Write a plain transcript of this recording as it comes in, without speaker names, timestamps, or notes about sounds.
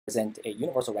present a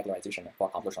universal regularization for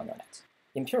convolutional neural nets.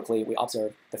 Empirically, we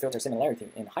observe the filter similarity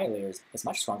in higher layers is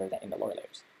much stronger than in the lower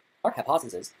layers. Our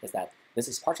hypothesis is that this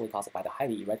is partially caused by the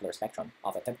highly irregular spectrum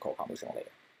of a typical convolutional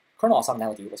layer. Kernel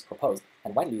orthogonality was proposed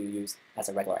and widely used as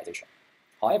a regularization.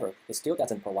 However, it still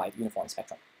doesn't provide uniform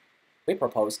spectrum. We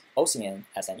propose OCN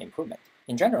as an improvement.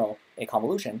 In general, a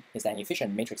convolution is an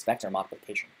efficient matrix vector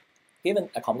multiplication. Given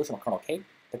a convolutional kernel K,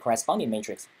 the corresponding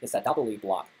matrix is a doubly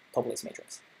block-Toeplitz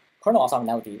matrix. Kernel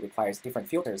orthogonality requires different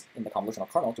filters in the convolutional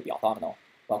kernel to be orthogonal,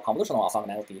 while convolutional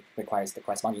orthogonality requires the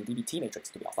corresponding DBT matrix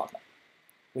to be orthogonal.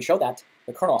 We show that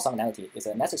the kernel orthogonality is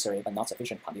a necessary but not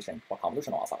sufficient condition for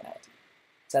convolutional orthogonality.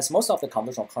 Since most of the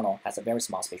convolutional kernel has a very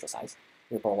small spatial size,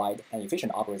 we provide an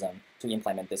efficient algorithm to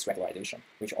implement this regularization,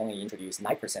 which only introduces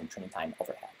 9% training time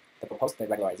overhead. The proposed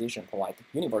regularization provides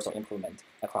universal improvement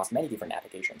across many different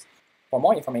applications. For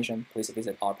more information, please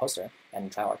visit our poster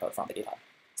and try our code from the GitHub.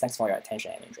 Thanks for your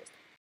attention and interest.